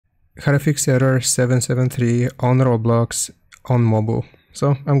how to fix error 773 on Roblox on mobile.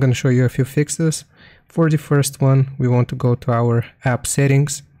 So I'm going to show you a few fixes. For the first one, we want to go to our app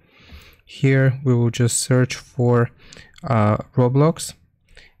settings. Here we will just search for Roblox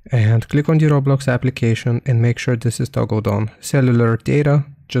and click on the Roblox application and make sure this is toggled on. Cellular data,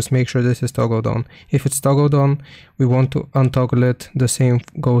 just make sure this is toggled on. If it's toggled on, we want to untoggle it. The same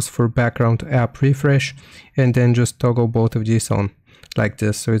goes for background app refresh, and then just toggle both of these on like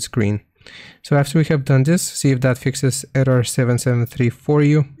this so it's green. So after we have done this, see if that fixes error 773 for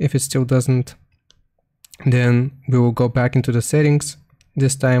you. If it still doesn't, then we will go back into the settings.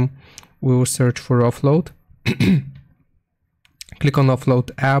 This time we will search for offload. Click on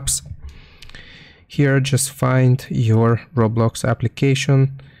offload apps. Here just find your Roblox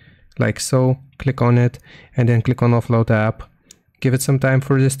application like so, click on it and then click on offload app. Give it some time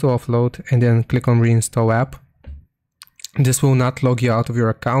for this to offload and then click on reinstall app. This will not log you out of your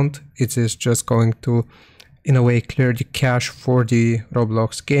account. It is just going to, in a way, clear the cache for the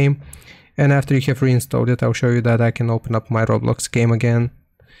Roblox game. And after you have reinstalled it, I'll show you that I can open up my Roblox game again.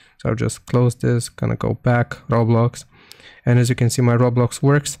 So I'll just close this, gonna go back, Roblox. And as you can see, my Roblox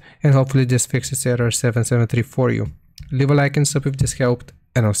works, and hopefully this fixes error 773 for you. Leave a like and sub if this helped,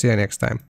 and I'll see you next time.